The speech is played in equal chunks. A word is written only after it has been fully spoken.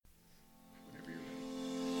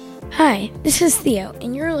Hi, this is Theo,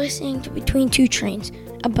 and you're listening to Between Two Trains,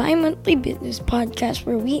 a bi-monthly business podcast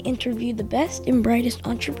where we interview the best and brightest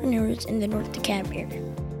entrepreneurs in the North DeKalb area.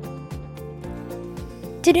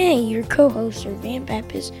 Today, your co-hosts are Van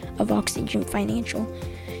Pappas of Oxygen Financial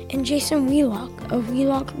and Jason Wheelock of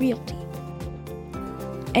Wheelock Realty.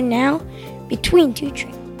 And now, Between Two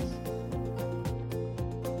Trains.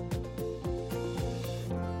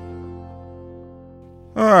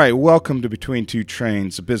 All right, welcome to Between Two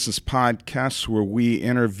Trains, a business podcast where we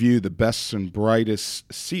interview the best and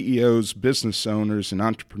brightest CEOs, business owners, and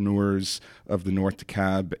entrepreneurs of the North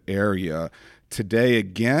DeKalb area. Today,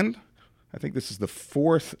 again, I think this is the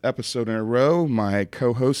fourth episode in a row. My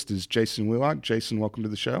co-host is Jason Wheelock. Jason, welcome to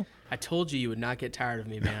the show. I told you would not get tired of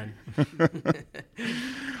me, man. It's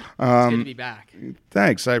good to be back.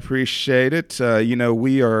 Thanks. I appreciate it.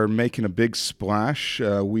 We are making a big splash.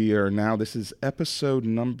 This is episode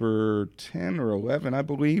number 10 or 11, I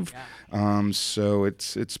believe. Yeah. So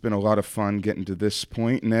it's been a lot of fun getting to this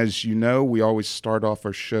point. And as you know, we always start off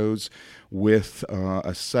our shows with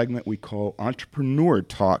a segment we call Entrepreneur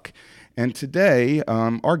Talk. And today,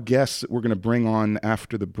 our guests that we're going to bring on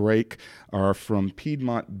after the break are from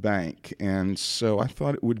Piedmont Bank. And so I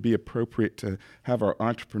thought it would be appropriate to have our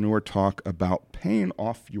entrepreneur talk about paying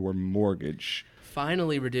off your mortgage.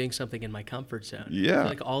 Finally, we're doing something in my comfort zone. Yeah. I feel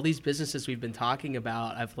like all these businesses we've been talking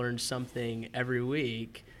about, I've learned something every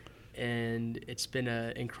week. And it's been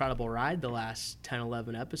an incredible ride the last 10,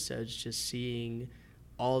 11 episodes, just seeing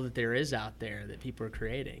all that there is out there that people are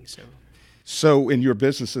creating. So in your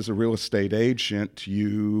business as a real estate agent,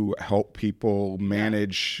 you help people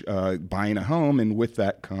manage buying a home, and with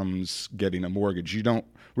that comes getting a mortgage. You don't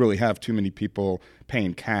really have too many people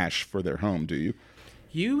paying cash for their home, do you?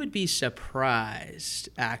 You would be surprised,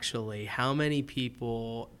 actually, how many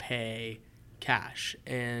people pay cash.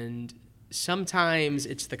 And sometimes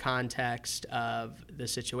it's the context of the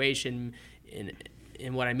situation.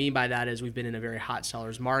 And what I mean by that is we've been in a very hot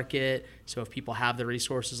seller's market. So if people have the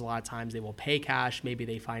resources, a lot of times they will pay cash. Maybe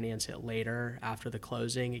they finance it later after the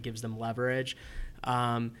closing. It gives them leverage.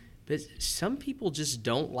 But some people just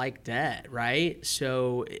don't like debt, right?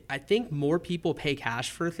 So I think more people pay cash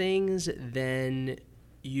for things than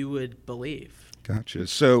you would believe. Gotcha.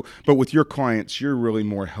 So, but with your clients, you're really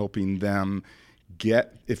more helping them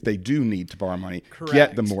get, if they do need to borrow money, Correct.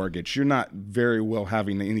 Get the mortgage. You're not very well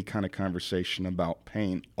having any kind of conversation about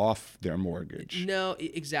paying off their mortgage. No,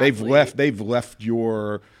 exactly. They've left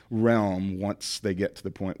your realm once they get to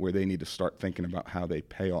the point where they need to start thinking about how they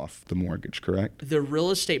pay off the mortgage, correct? The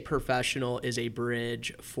real estate professional is a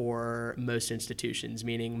bridge for most institutions,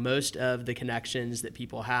 meaning most of the connections that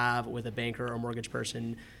people have with a banker or mortgage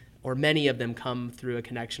person, or many of them, come through a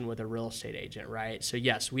connection with a real estate agent, right? So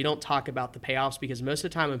yes, we don't talk about the payoffs because most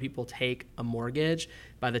of the time when people take a mortgage,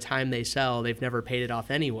 by the time they sell, they've never paid it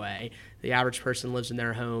off anyway. The average person lives in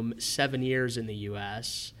their home 7 years in the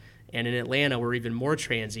U.S., and in Atlanta, we're even more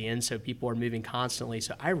transient, so people are moving constantly.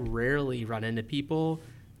 So I rarely run into people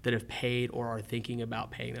that have paid or are thinking about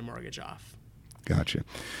paying their mortgage off. Gotcha.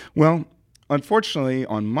 Well, unfortunately,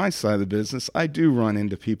 on my side of the business, I do run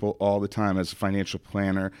into people all the time as a financial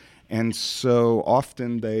planner. And so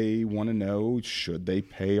often they want to know, should they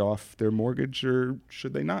pay off their mortgage or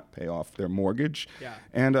should they not pay off their mortgage? Yeah.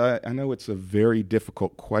 And I know it's a very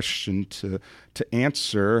difficult question to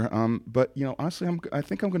answer. But, honestly, I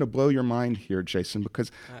think I'm going to blow your mind here, Jason, because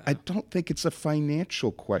I don't think it's a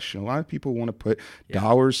financial question. A lot of people want to put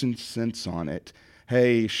dollars and cents on it.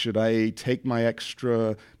 Hey, should I take my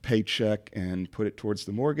extra paycheck and put it towards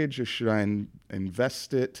the mortgage, or should I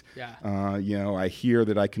invest it? Yeah. I hear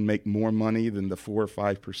that I can make more money than the 4 or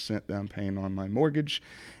 5% that I'm paying on my mortgage.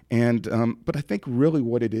 And but I think really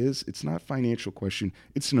what it is, it's not a financial question,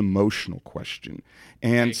 it's an emotional question.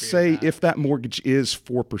 And say if that mortgage is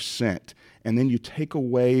 4%, and then you take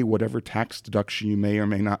away whatever tax deduction you may or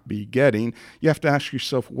may not be getting, you have to ask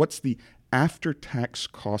yourself, what's the after-tax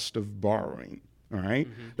cost of borrowing? All right?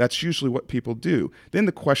 Mm-hmm. That's usually what people do. Then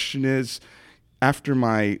the question is, after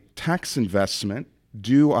my tax investment,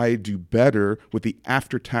 do I do better with the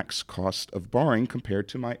after-tax cost of borrowing compared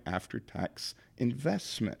to my after-tax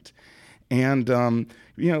investment? And,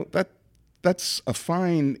 that's a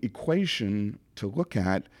fine equation to look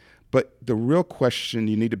at, but the real question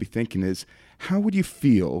you need to be thinking is, how would you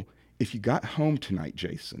feel if you got home tonight,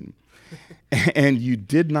 Jason, and you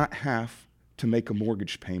did not have to make a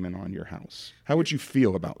mortgage payment on your house? How would you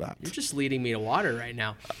feel about that? You're just leading me to water right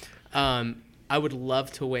now. I would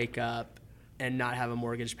love to wake up and not have a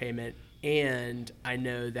mortgage payment. And I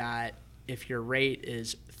know that if your rate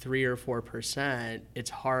is 3 or 4%,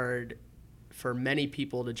 it's hard for many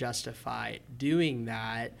people to justify doing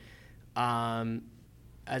that.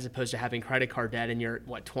 as opposed to having credit card debt and you're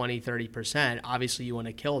 20-30%. Obviously you want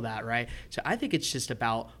to kill that, right? So I think it's just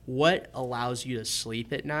about what allows you to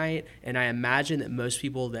sleep at night. And I imagine that most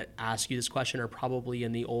people that ask you this question are probably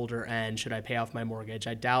in the older end. Should I pay off my mortgage?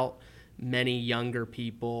 I doubt many younger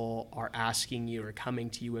people are asking you or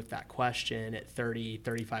coming to you with that question at 30,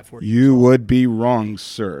 35, 40 years You old. would be wrong,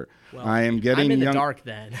 sir. Well, I am getting I'm in young. the dark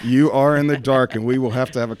then. You are in the dark, and we will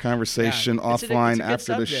have to have a conversation It's a offline good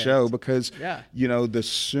after the subject. show because, Yeah. the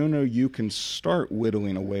sooner you can start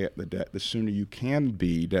whittling away at the debt, the sooner you can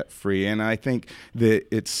be debt-free. And I think that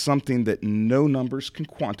it's something that no numbers can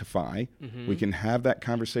quantify. Mm-hmm. We can have that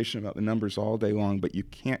conversation about the numbers all day long, but you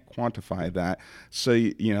can't quantify that. So,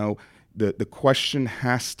 the question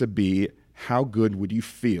has to be, how good would you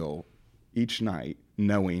feel each night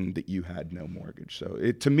knowing that you had no mortgage?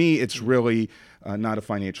 So to me, it's really not a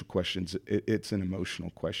financial question. It's an emotional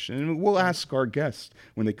question. And we'll ask our guests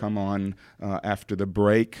when they come on after the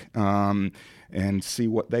break and see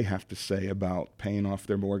what they have to say about paying off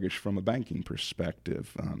their mortgage from a banking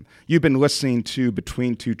perspective. You've been listening to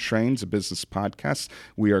Between Two Trains, a business podcast.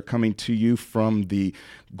 We are coming to you from the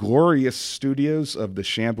glorious studios of the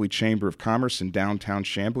Chamblee Chamber of Commerce in downtown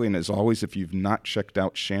Chamblee. And as always, if you've not checked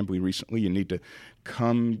out Chamblee recently, you need to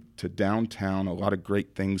come to downtown. A lot of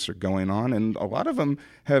great things are going on, and a lot of them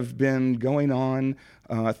have been going on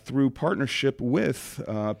through partnership with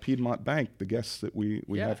Piedmont Bank, the guests that we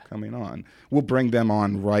have coming on. We'll bring them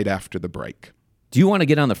on right after the break. Do you want to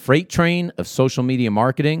get on the freight train of social media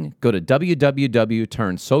marketing? Go to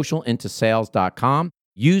www.turnsocialintosales.com.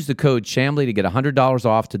 Use the code Chamblee to get $100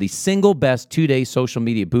 off to the single best 2-day social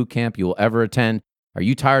media bootcamp you will ever attend. Are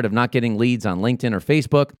you tired of not getting leads on LinkedIn or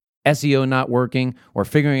Facebook, SEO not working, or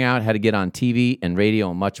figuring out how to get on TV and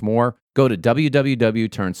radio and much more? Go to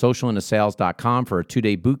www.turnsocialintosales.com for a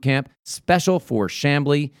 2-day bootcamp special for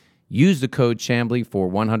Chamblee. Use the code Chamblee for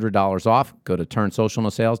 $100 off. Go to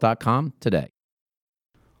turnsocialintosales.com today.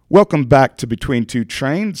 Welcome back to Between Two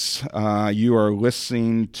Trains. You are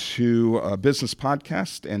listening to a business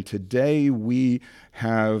podcast, and today we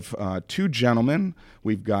have two gentlemen.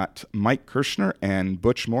 We've got Mike Kirschner and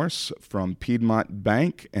Butch Morris from Piedmont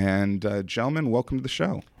Bank. And gentlemen, welcome to the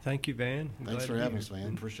show. Thank you, Van. Thanks for having us,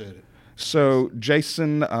 man. Appreciate it. So,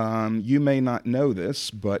 Jason, you may not know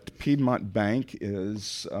this, but Piedmont Bank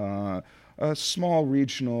is a small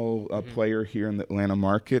regional player here in the Atlanta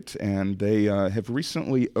market, and they have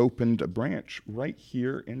recently opened a branch right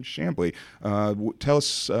here in Chamblee. Tell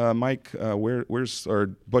us, Mike, where's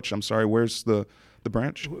Butch? I'm sorry, where's the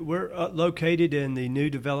branch? We're located in the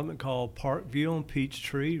new development called Parkview on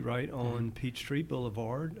Peachtree, right on Peachtree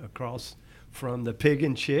Boulevard, across from the Pig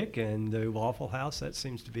and Chick and the Waffle House. That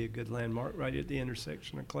seems to be a good landmark right at the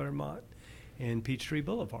intersection of Claremont and Peachtree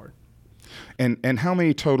Boulevard. And how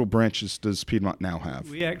many total branches does Piedmont now have?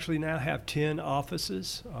 We actually now have 10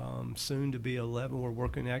 offices, soon to be 11. We're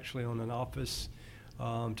working actually on an office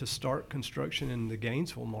to start construction in the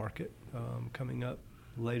Gainesville market coming up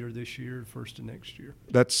later this year, first of next year.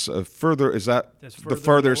 That's further. Is that That's the further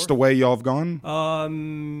furthest north. away y'all have gone?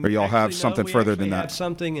 Or y'all have something further than that? We have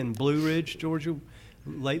something in Blue Ridge, Georgia.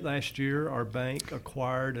 Late last year, our bank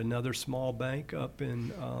acquired another small bank up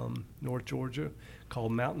in North Georgia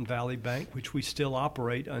called Mountain Valley Bank, which we still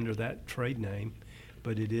operate under that trade name,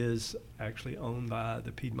 but it is actually owned by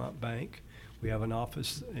the Piedmont Bank. We have an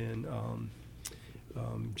office in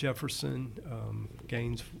Jefferson,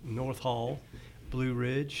 Gaines, North Hall, Blue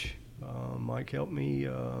Ridge. Mike, help me.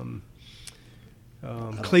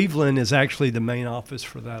 Cleveland is actually the main office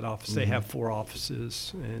for that office. They have 4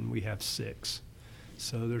 offices, and we have 6.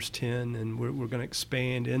 So there's 10, and we're going to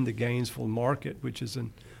expand in the Gainesville market, which is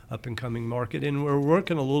an up-and-coming market. And we're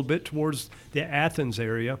working a little bit towards the Athens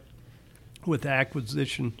area with the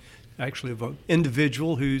acquisition, actually, of an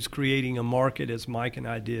individual who's creating a market, as Mike and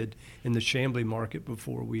I did in the Chamblee market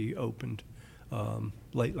before we opened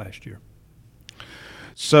late last year.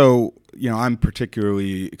 So, I'm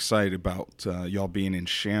particularly excited about y'all being in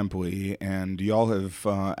Chamblee, and y'all have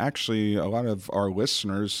actually, a lot of our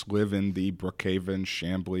listeners live in the Brookhaven,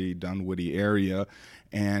 Chamblee, Dunwoody area,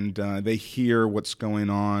 and they hear what's going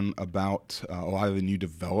on about a lot of the new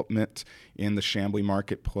development in the Chamblee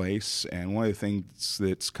marketplace. And one of the things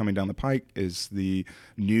that's coming down the pike is the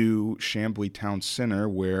new Chamblee Town Center,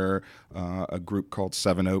 where a group called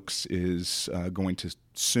Seven Oaks is going to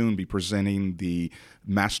soon be presenting the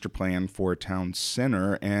master plan for a town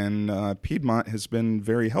center, and Piedmont has been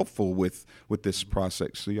very helpful with this process.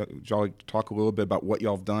 So y'all talk a little bit about what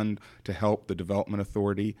y'all have done to help the Development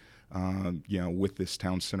Authority, with this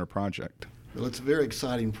town center project. Well, it's a very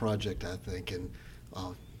exciting project, I think, and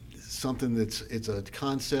something it's a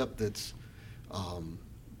concept that's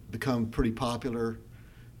become pretty popular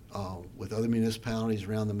with other municipalities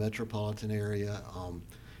around the metropolitan area,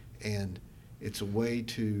 and it's a way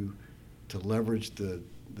to leverage the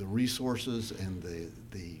resources and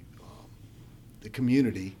the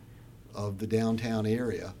community of the downtown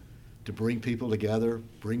area to bring people together,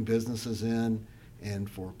 bring businesses in, and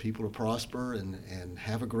for people to prosper and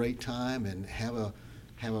have a great time and have a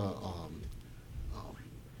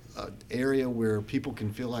area where people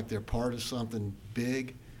can feel like they're part of something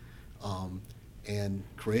big, and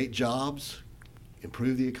create jobs,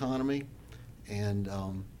 improve the economy, and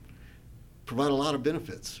provide a lot of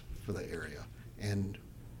benefits for the area. And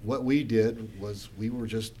what we did was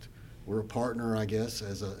we're a partner, I guess,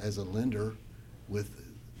 as a lender with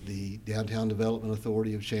the Downtown Development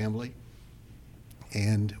Authority of Chamblee,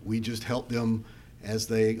 and we just helped them as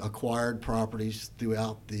they acquired properties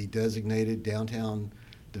throughout the designated downtown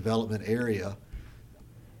development area,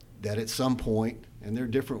 that at some point, and there are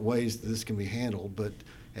different ways that this can be handled, but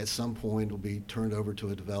at some point it'll be turned over to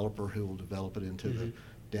a developer who will develop it into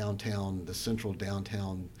the central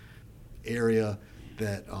downtown area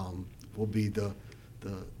that will be the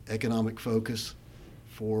economic focus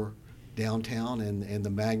for downtown and the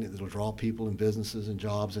magnet that will draw people and businesses and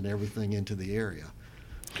jobs and everything into the area.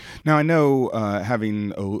 Now, I know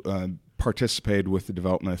having participated with the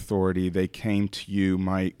Development Authority, they came to you,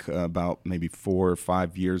 Mike, about maybe 4 or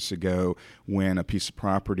 5 years ago when a piece of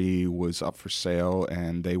property was up for sale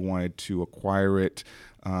and they wanted to acquire it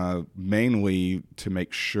mainly to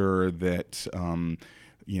make sure that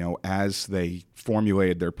as they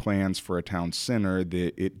formulated their plans for a town center,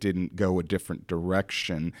 that it didn't go a different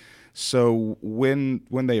direction. So when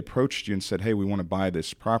they approached you and said, hey, we want to buy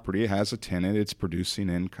this property, it has a tenant, it's producing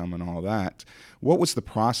income and all that, what was the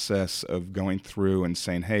process of going through and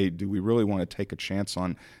saying, hey, do we really want to take a chance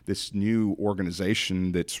on this new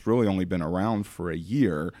organization that's really only been around for a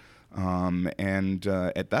year? And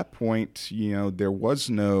at that point, there was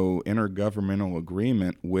no intergovernmental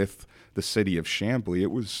agreement with the city of Chamblee.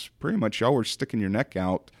 It was pretty much y'all were sticking your neck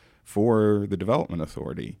out for the Development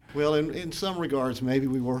Authority. Well, in some regards, maybe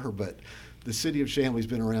we were, but the city of Chamblee's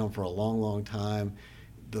been around for a long, long time.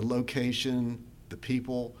 The location, the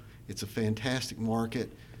people, it's a fantastic market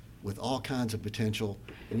with all kinds of potential.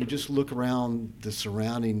 And you just look around the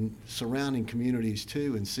surrounding communities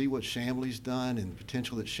too and see what Chamblee's done and the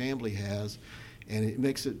potential that Chamblee has, and it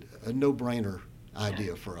makes it a no-brainer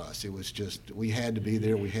idea for us. It was just, we had to be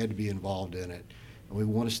there, we had to be involved in it, and we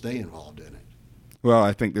want to stay involved in it. Well,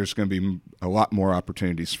 I think there's going to be a lot more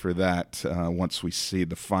opportunities for that once we see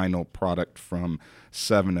the final product from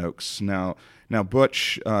Seven Oaks. Now,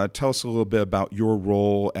 Butch, tell us a little bit about your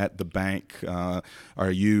role at the bank.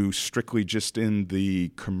 Are you strictly just in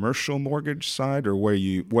the commercial mortgage side, or what are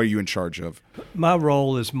you in charge of? My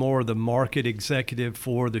role is more the market executive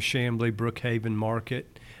for the Chamblee Brookhaven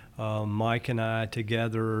market. Mike and I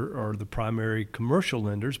together are the primary commercial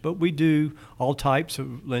lenders, but we do all types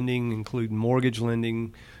of lending, including mortgage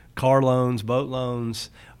lending, car loans, boat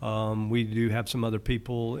loans. We do have some other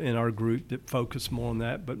people in our group that focus more on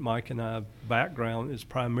that, but Mike and I's background is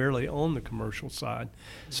primarily on the commercial side.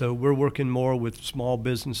 So we're working more with small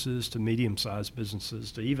businesses to medium-sized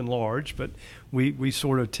businesses to even large, but we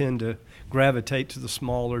sort of tend to gravitate to the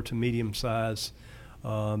smaller to medium-sized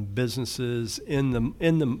businesses in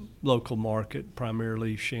the local market,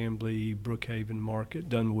 primarily Chamblee, Brookhaven market,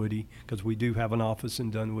 Dunwoody, because we do have an office in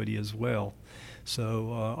Dunwoody as well.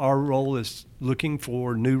 So our role is looking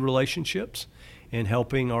for new relationships and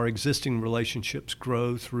helping our existing relationships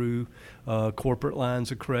grow through corporate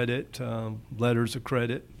lines of credit, letters of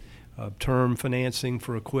credit, term financing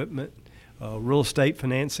for equipment, real estate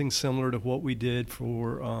financing similar to what we did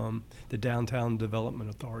for the Downtown Development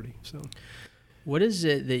Authority. So. What is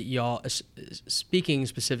it that y'all, speaking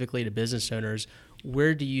specifically to business owners,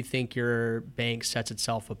 where do you think your bank sets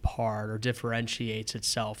itself apart or differentiates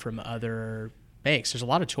itself from other banks? There's a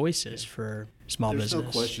lot of choices for small business. There's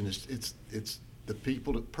no question. It's the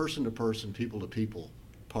people, person to person, people to people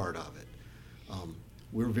part of it.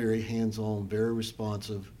 We're very hands-on, very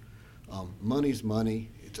responsive. Money's money.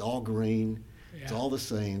 It's all green. Yeah. It's all the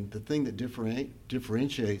same. The thing that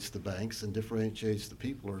differentiates the banks and differentiates the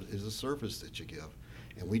people is the service that you give.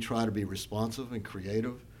 And we try to be responsive and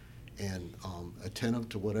creative and attentive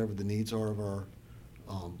to whatever the needs are of our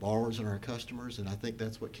borrowers and our customers. And I think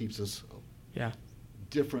that's what keeps us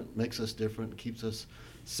different, makes us different, keeps us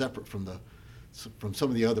separate from some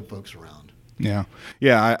of the other folks around.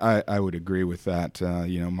 Yeah, I would agree with that.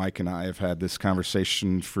 Mike and I have had this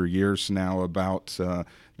conversation for years now about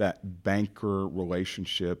that banker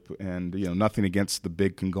relationship, and nothing against the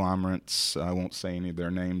big conglomerates. I won't say any of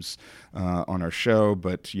their names on our show,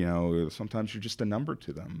 but sometimes you're just a number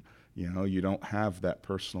to them. You don't have that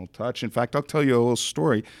personal touch. In fact, I'll tell you a little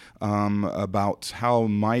story about how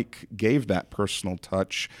Mike gave that personal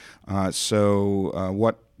touch.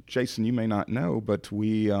 What, Jason, you may not know, but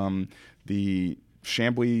the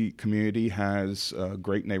Chamblee community has a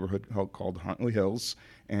great neighborhood called Huntley Hills,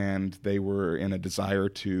 and they were in a desire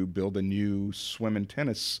to build a new swim and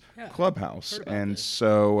tennis clubhouse. And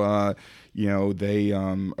so, they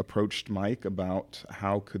approached Mike about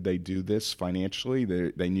how could they do this financially.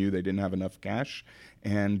 They knew they didn't have enough cash,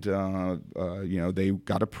 and they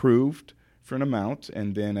got approved for an amount,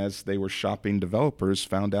 and then as they were shopping developers,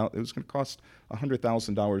 found out it was going to cost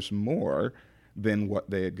 $100,000 more than what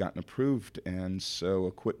they had gotten approved. And so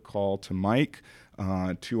a quick call to Mike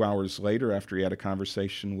 2 hours later, after he had a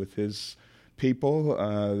conversation with his people,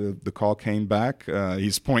 the call came back.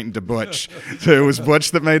 He's pointing to Butch. So it was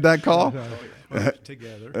Butch that made that call.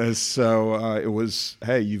 Together. So it was,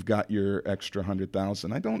 hey, you've got your extra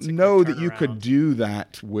 $100,000. I don't know that you could do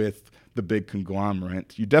that with the big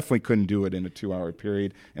conglomerate. You definitely couldn't do it in a 2-hour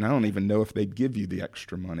period, and I don't even know if they'd give you the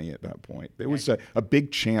extra money at that point. There was a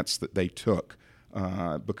big chance that they took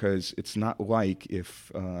because it's not like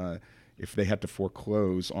if they had to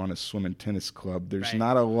foreclose on a swim and tennis club, there's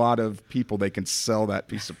not a lot of people they can sell that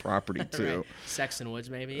piece of property to. Right. Sexton Woods,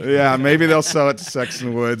 maybe? Yeah, maybe they'll sell it to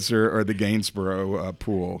Sexton Woods or the Gainsborough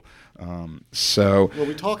pool. Well,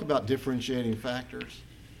 we talk about differentiating factors,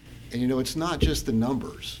 and it's not just the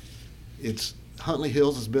numbers. It's Huntley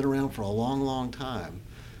Hills has been around for a long, long time.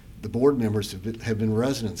 The board members have been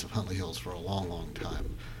residents of Huntley Hills for a long, long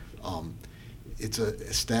time. It's an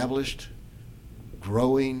established,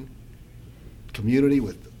 growing community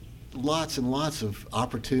with lots and lots of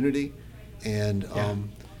opportunity, and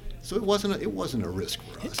so it wasn't a risk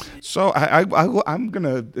for us. So I'm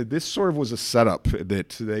gonna. This sort of was a setup that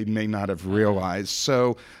they may not have realized.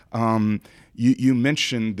 So. You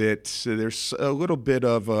mentioned that there's a little bit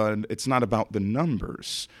of it's not about the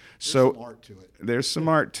numbers. There's some art to it. There's some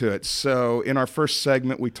art to it. So in our first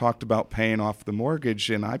segment, we talked about paying off the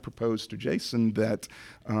mortgage, and I proposed to Jason that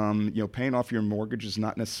paying off your mortgage is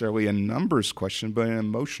not necessarily a numbers question, but an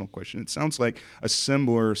emotional question. It sounds like a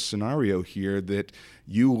similar scenario here, that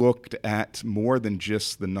you looked at more than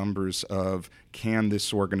just the numbers of can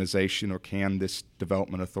this organization or can this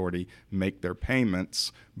development authority make their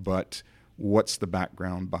payments, but what's the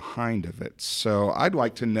background behind of it. So I'd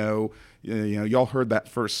like to know, y'all heard that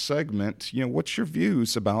first segment, what's your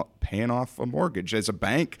views about paying off a mortgage? As a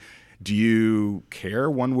bank, do you care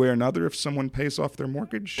one way or another if someone pays off their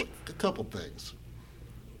mortgage? A couple things.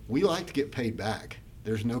 We like to get paid back.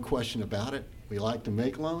 There's no question about it. We like to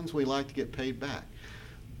make loans. We like to get paid back.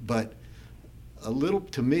 But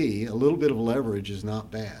to me, a little bit of leverage is not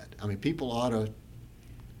bad. I mean, people ought to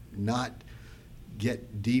not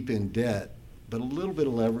get deep in debt, but a little bit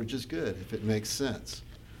of leverage is good if it makes sense.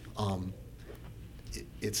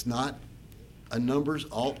 It's not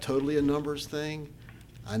totally a numbers thing.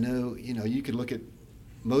 I know, you could look at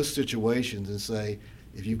most situations and say,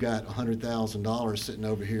 if you've got $100,000 sitting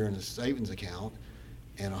over here in a savings account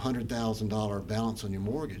and a $100,000 balance on your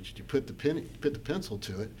mortgage, you put the pencil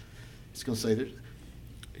to it, it's going to say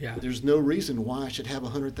there's no reason why I should have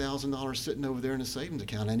 $100,000 sitting over there in a savings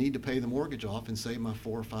account. I need to pay the mortgage off and save my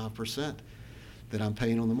 4 or 5% that I'm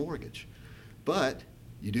paying on the mortgage. But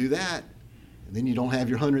you do that, and then you don't have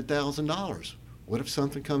your $100,000. What if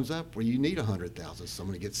something comes up where you need $100,000?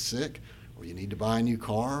 Somebody gets sick, or you need to buy a new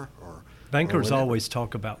car, or bankers always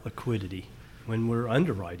talk about liquidity when we're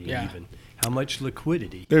underwriting even. How much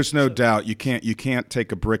liquidity? There's no doubt you can't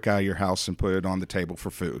take a brick out of your house and put it on the table for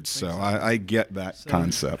food. So I get that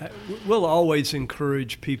concept. We'll always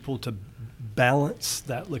encourage people to balance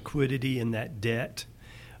that liquidity and that debt.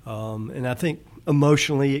 And I think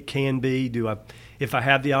emotionally it can be, if I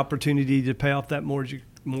have the opportunity to pay off that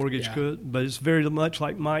mortgage good, but it's very much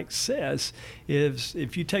like Mike says,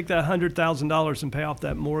 if you take that $100,000 and pay off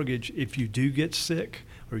that mortgage, if you do get sick,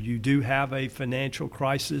 or you do have a financial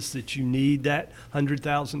crisis that you need that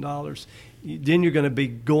 $100,000, then you're going to be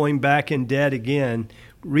going back in debt again,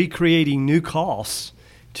 recreating new costs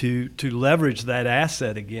to leverage that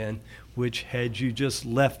asset again, which had you just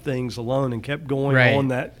left things alone and kept going on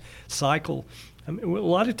that cycle. I mean, a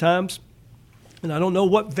lot of times, and I don't know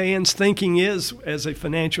what Van's thinking is as a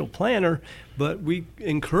financial planner, but we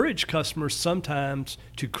encourage customers sometimes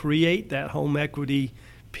to create that home equity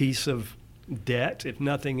piece of debt, if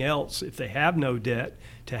nothing else, if they have no debt,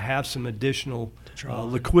 to have some additional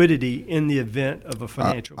liquidity in the event of a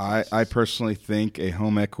financial crisis. I personally think a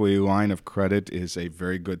home equity line of credit is a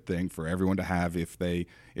very good thing for everyone to have if the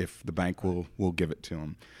bank will give it to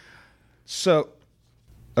them. So,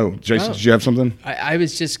 Jason, did you have something? I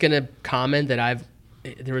was just going to comment that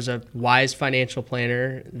there was a wise financial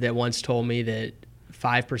planner that once told me that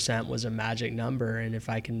 5% was a magic number, and if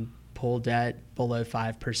I can pull debt below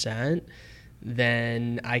 5%,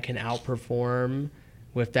 then I can outperform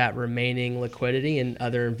with that remaining liquidity and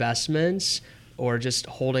other investments, or just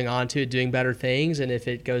holding on to it, doing better things. And if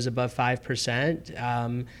it goes above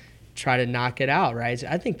 5%, try to knock it out, right? So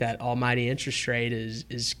I think that almighty interest rate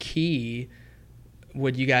is key.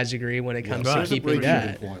 Would you guys agree when it comes to keeping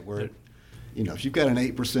debt? Point where, if you've got an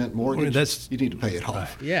 8% mortgage, you need to pay it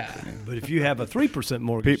off. Yeah. But if you have a 3%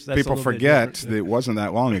 mortgage, that's people a forget that it wasn't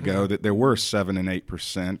that long ago that there were 7 and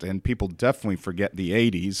 8%, and people definitely forget the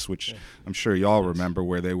 80s, which I'm sure y'all remember,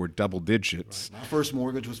 where they were double digits. Right. My first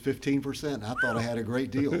mortgage was 15%, and I thought I had a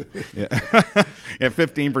great deal. Yeah,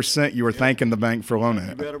 15%, you were thanking the bank for loaning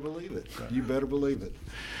it. You better believe it. You better believe it.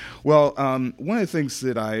 Well, one of the things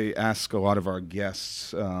that I ask a lot of our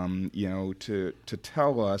guests, to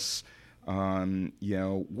tell us,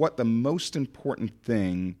 what the most important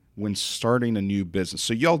thing when starting a new business.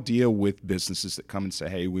 So y'all deal with businesses that come and say,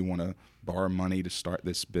 hey, we want to borrow money to start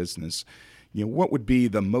this business. What would be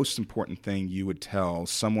the most important thing you would tell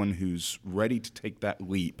someone who's ready to take that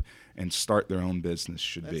leap and start their own business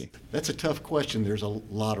should be? That's a tough question. There's a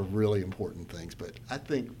lot of really important things, but I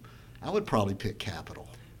think I would probably pick capital.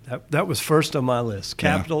 That was first on my list.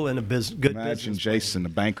 Capital and a good business. Imagine Jason, the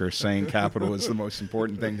banker, saying capital is the most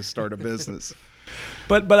important thing to start a business.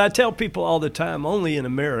 But I tell people all the time, only in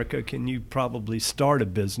America can you probably start a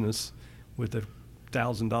business with a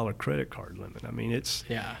 $1,000 credit card limit. I mean,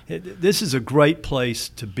 this is a great place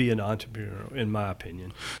to be an entrepreneur, in my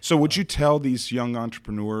opinion. So would you tell these young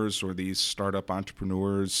entrepreneurs or these startup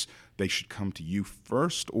entrepreneurs they should come to you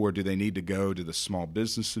first, or do they need to go to the Small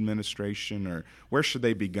Business Administration, or where should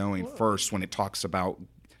they be going first when it talks about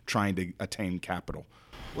trying to attain capital?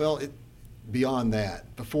 Well, beyond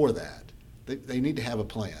that, before that, they need to have a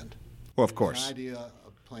plan. Well, of course. An idea,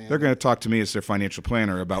 a plan. They're going to talk to me as their financial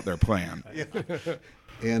planner about their plan.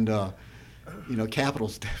 And,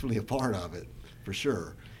 capital's definitely a part of it, for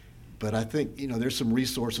sure. But I think, there's some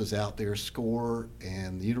resources out there. SCORE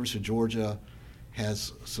and the University of Georgia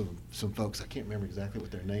has some folks. I can't remember exactly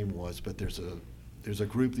what their name was, but there's a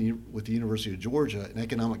group with the University of Georgia, an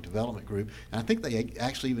economic development group, and I think they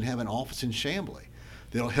actually even have an office in Chamblee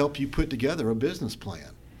that'll help you put together a business plan.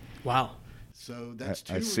 Wow. So that's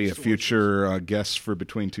two I see resources. a future guest for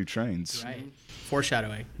Between Two Trains. Right.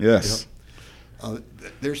 Foreshadowing. Yes.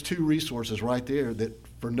 There's 2 resources right there that,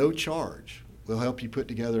 for no charge, will help you put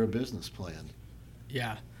together a business plan.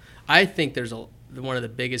 Yeah. I think there's one of the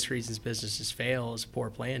biggest reasons businesses fail is poor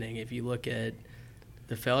planning. If you look at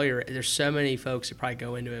the failure, there's so many folks that probably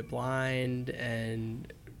go into it blind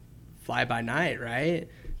and fly by night, right?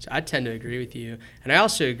 So I tend to agree with you. And I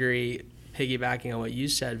also agree, piggybacking on what you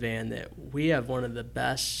said, Van, that we have one of the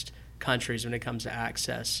best countries when it comes to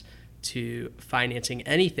access to financing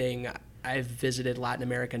anything. I've visited Latin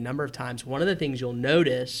America a number of times. One of the things you'll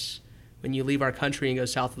notice when you leave our country and go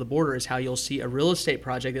south of the border is how you'll see a real estate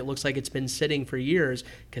project that looks like it's been sitting for years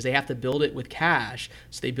because they have to build it with cash.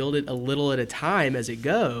 So they build it a little at a time as it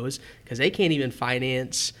goes because they can't even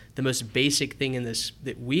finance the most basic thing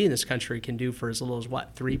that we in this country can do for as little as,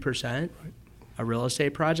 3%? A real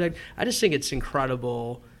estate project? I just think it's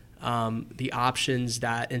incredible the options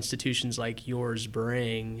that institutions like yours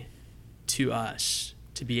bring to us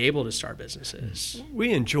to be able to start businesses.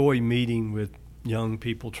 We enjoy meeting with young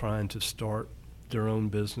people trying to start their own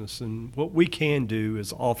business, and what we can do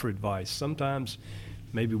is offer advice. Sometimes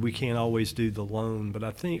maybe we can't always do the loan, but I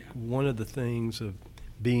think one of the things of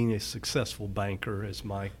being a successful banker, as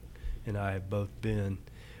Mike and I have both been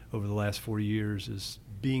over the last 4 years, is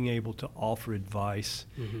being able to offer advice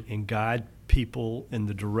and guide people in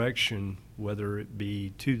the direction, whether it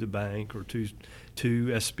be to the bank or to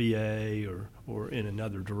SBA or in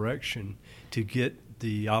another direction, to get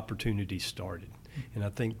the opportunity started. And I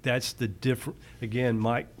think that's the difference. Again,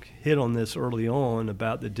 Mike hit on this early on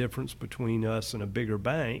about the difference between us and a bigger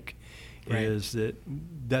bank. Right. Is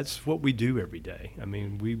that's what we do every day. I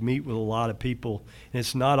mean, we meet with a lot of people, and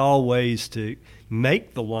it's not always to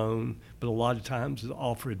make the loan, but a lot of times to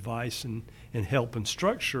offer advice and help and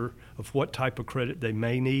structure of what type of credit they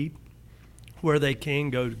may need, where they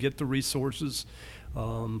can go to get the resources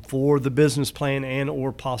for the business plan and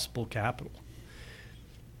or possible capital.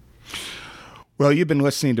 Well, you've been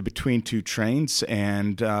listening to Between Two Trains,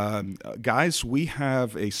 and guys, we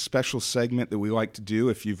have a special segment that we like to do.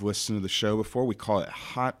 If you've listened to the show before, we call it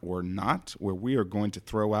Hot or Not, where we are going to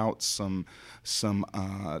throw out some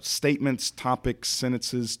statements, topics,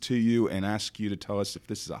 sentences to you and ask you to tell us if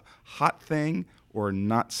this is a hot thing or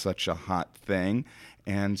not such a hot thing.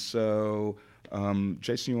 And so,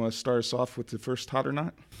 Jason, you want to start us off with the first hot or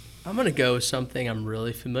not? I'm going to go with something I'm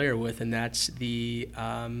really familiar with, and that's the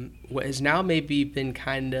what has now maybe been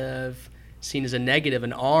kind of seen as a negative,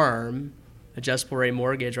 an ARM, adjustable rate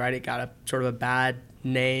mortgage, right? It got a sort of a bad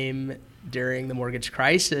name during the mortgage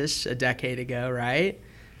crisis a decade ago, right?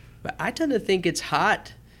 But I tend to think it's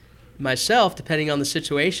hot myself, depending on the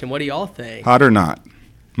situation. What do y'all think? Hot or not?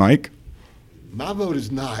 Mike? My vote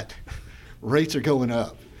is not. Rates are going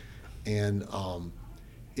up. And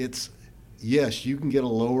it's... Yes, you can get a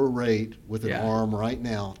lower rate with an ARM right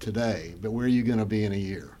now today, but where are you going to be in a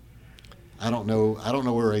year? I don't know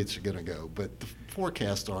where rates are going to go, but the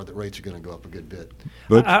forecasts are that rates are going to go up a good bit.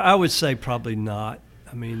 I would say probably not.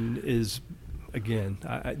 I mean,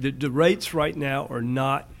 the rates right now are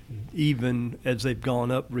not even as they've gone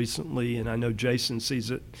up recently, and I know Jason sees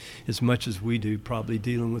it as much as we do, probably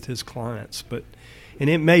dealing with his clients. And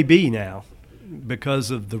it may be now because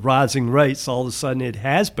of the rising rates, all of a sudden it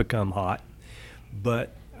has become hot.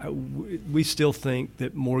 But we still think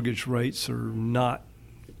that mortgage rates are not,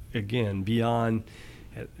 again, beyond.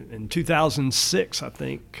 In 2006, I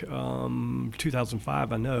think,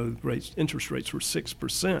 2005, I know interest rates were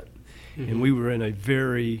 6%, and we were in a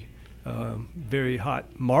very, very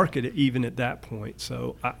hot market even at that point.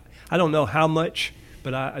 So I don't know how much,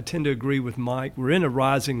 but I tend to agree with Mike. We're in a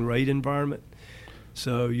rising rate environment,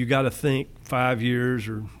 so you got to think 5 years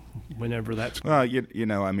or whenever that's. Well,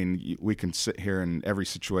 I mean, we can sit here and every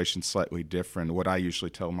situation slightly different. What I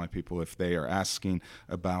usually tell my people if they are asking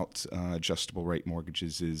about adjustable rate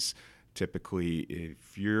mortgages is typically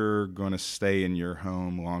if you're going to stay in your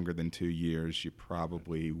home longer than 2 years, you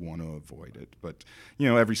probably want to avoid it. But,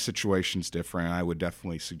 every situation's different. I would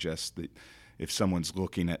definitely suggest that if someone's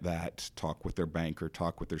looking at that, talk with their banker,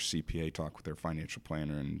 talk with their CPA, talk with their financial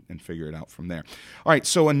planner, and figure it out from there. All right,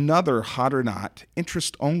 so another hot or not,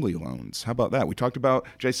 interest-only loans. How about that? We talked about,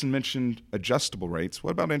 Jason mentioned adjustable rates.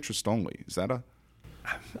 What about interest-only? Is that a...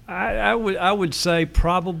 I would say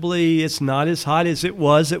probably it's not as hot as it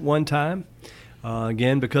was at one time.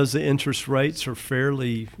 Again, because the interest rates are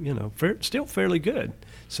fairly, still fairly good.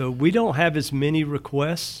 So we don't have as many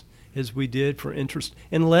requests as we did for interest,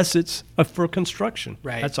 unless it's for construction.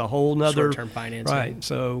 Right. That's a whole nother short-term financing. Right.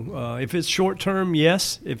 So if it's short-term,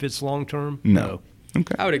 yes. If it's long-term, no.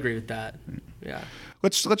 Okay. I would agree with that. Yeah.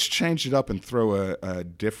 Let's change it up and throw a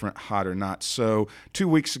different hot or not. So 2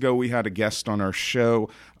 weeks ago, we had a guest on our show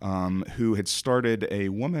who had started a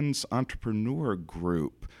women's entrepreneur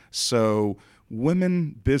group. So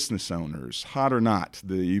women business owners, hot or not?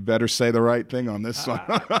 You better say the right thing on this one.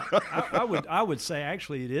 I would say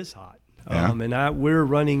actually it is hot. Yeah. And we're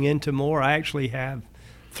running into more. I actually have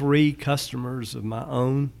 3 customers of my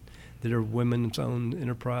own that are women's owned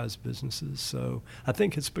enterprise businesses. So I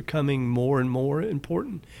think it's becoming more and more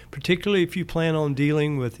important, particularly if you plan on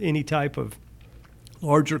dealing with any type of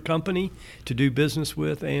larger company to do business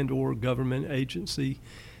with and or government agency.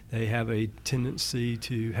 They have a tendency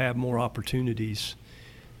to have more opportunities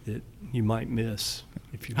that you might miss.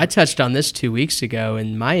 I touched on this 2 weeks ago.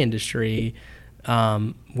 In my industry,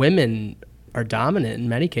 women are dominant in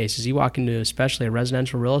many cases. You walk into especially a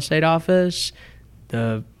residential real estate office,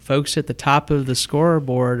 the folks at the top of the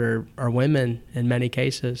scoreboard are women in many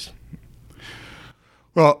cases.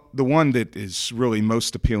 Well, the one that is really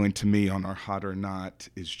most appealing to me on our hot or not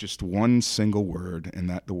is just one single word, and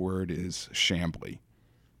that the word is Chambly.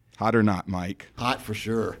 Hot or not, Mike? Hot for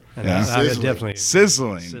sure. Yeah. Definitely.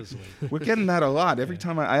 Sizzling. We're getting that a lot. Every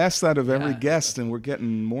time I ask that of every guest, and we're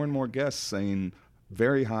getting more and more guests saying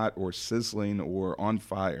very hot or sizzling or on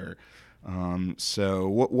fire. So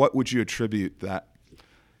what would you attribute that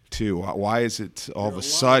to? Why is it all of a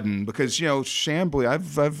sudden? Because, Chambly,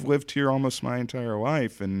 I've lived here almost my entire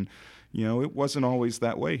life, and, it wasn't always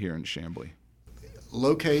that way here in Chambly.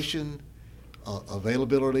 Location,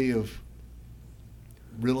 availability of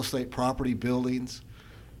real estate property, buildings,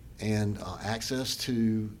 and access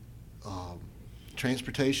to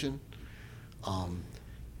transportation.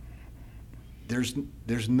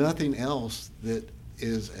 There's nothing else that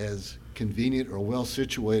is as convenient or well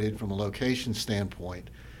situated from a location standpoint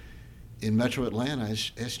in Metro Atlanta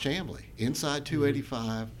as Chambly. Inside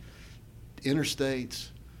 285, interstates,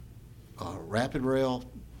 rapid rail,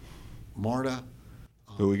 MARTA.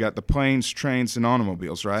 But we got the planes, trains, and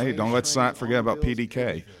automobiles, right? Let's not forget about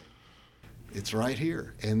PDK. It's right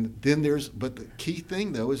here. And then but the key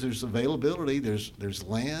thing though is there's availability. There's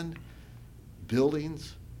land,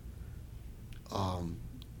 buildings,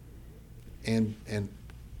 and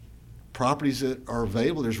properties that are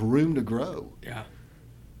available. There's room to grow. Yeah.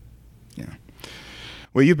 Yeah.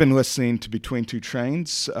 Well, you've been listening to Between Two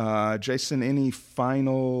Trains. Jason, any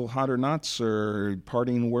final hot or nuts or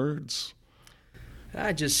parting words?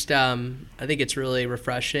 I think it's really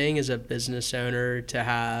refreshing as a business owner to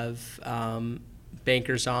have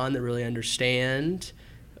bankers on that really understand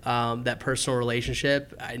that personal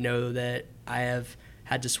relationship. I know that I have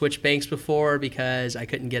had to switch banks before because I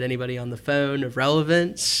couldn't get anybody on the phone of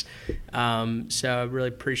relevance. So I really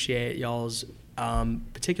appreciate y'all's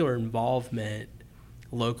particular involvement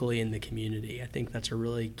locally in the community. I think that's a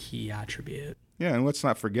really key attribute. Yeah, and let's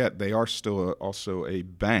not forget they are still also a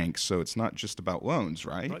bank, so it's not just about loans,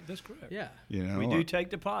 right? Right, that's correct. Yeah. You know, We do take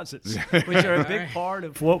deposits, which are a big part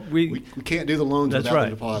of what we can't do the loans that's without right.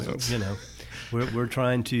 the deposits. You know, we're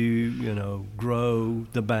trying to grow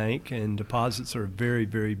the bank, and deposits are a very,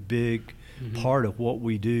 very big part of what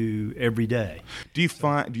we do every day. Do you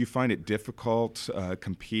find it difficult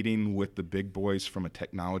competing with the big boys from a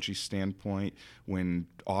technology standpoint when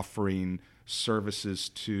offering services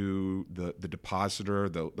to the depositor,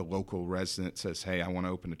 the local resident says, hey, I want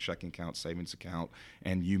to open a checking account, savings account,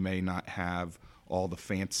 and you may not have all the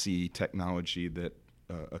fancy technology that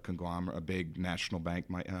a conglomerate, a big national bank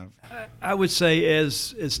might have? I would say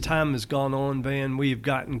as time has gone on, Van, we've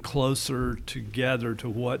gotten closer together to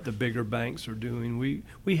what the bigger banks are doing. We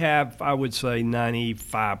have, I would say,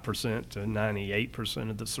 95% to 98%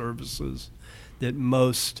 of the services that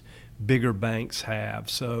most bigger banks have.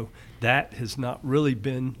 So that has not really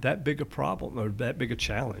been that big a problem or that big a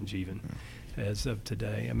challenge even as of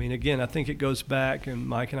today. I mean, again, I think it goes back, and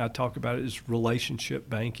Mike and I talk about it, is relationship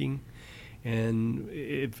banking. And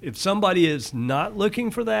if somebody is not looking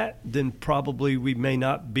for that, then probably we may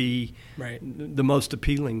not be the most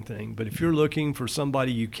appealing thing. But if you're looking for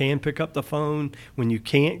somebody you can pick up the phone when you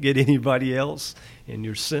can't get anybody else and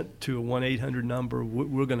you're sent to a 1-800 number,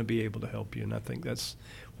 we're going to be able to help you. And I think that's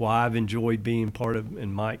why I've enjoyed being part of,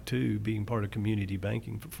 and Mike too, being part of community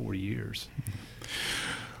banking for 40 years.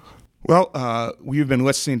 Well, we've been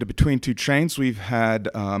listening to Between Two Trains. We've had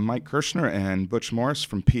Mike Kirshner and Butch Morris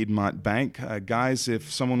from Piedmont Bank. Guys,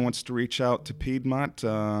 if someone wants to reach out to Piedmont,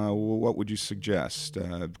 what would you suggest?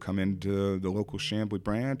 Come into the local Chamblee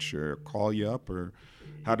branch or call you up, or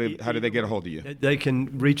how do they get a hold of you? They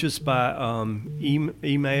can reach us by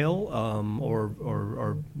email, or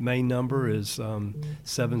our main number is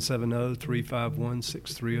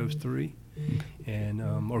 770-351-6303. And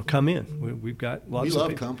or come in. We've got lots of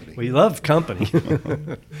people. Company. We love company.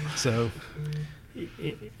 So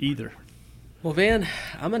either. Well, Van,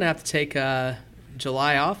 I'm going to have to take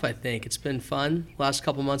July off, I think. It's been fun. Last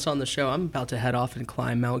couple months on the show, I'm about to head off and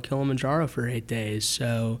climb Mount Kilimanjaro for 8 days.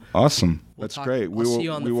 So awesome. We'll That's talk, great. I'll see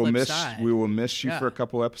you on the flip side. We will miss you for a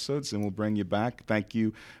couple episodes, and we'll bring you back. Thank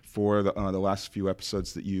you for the last few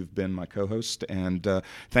episodes that you've been my co-host. And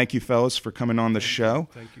thank you, fellas, for coming on the show.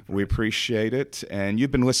 Thank you. We appreciate it. And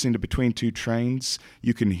you've been listening to Between Two Trains.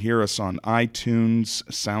 You can hear us on iTunes,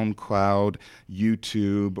 SoundCloud,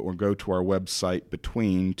 YouTube, or go to our website,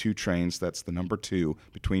 Between Two Trains. That's the number 2,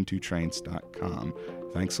 betweentwotrains.com.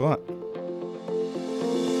 Thanks a lot.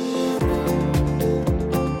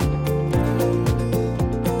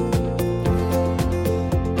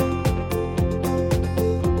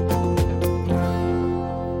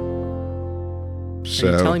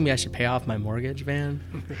 Are you telling me I should pay off my mortgage, Van?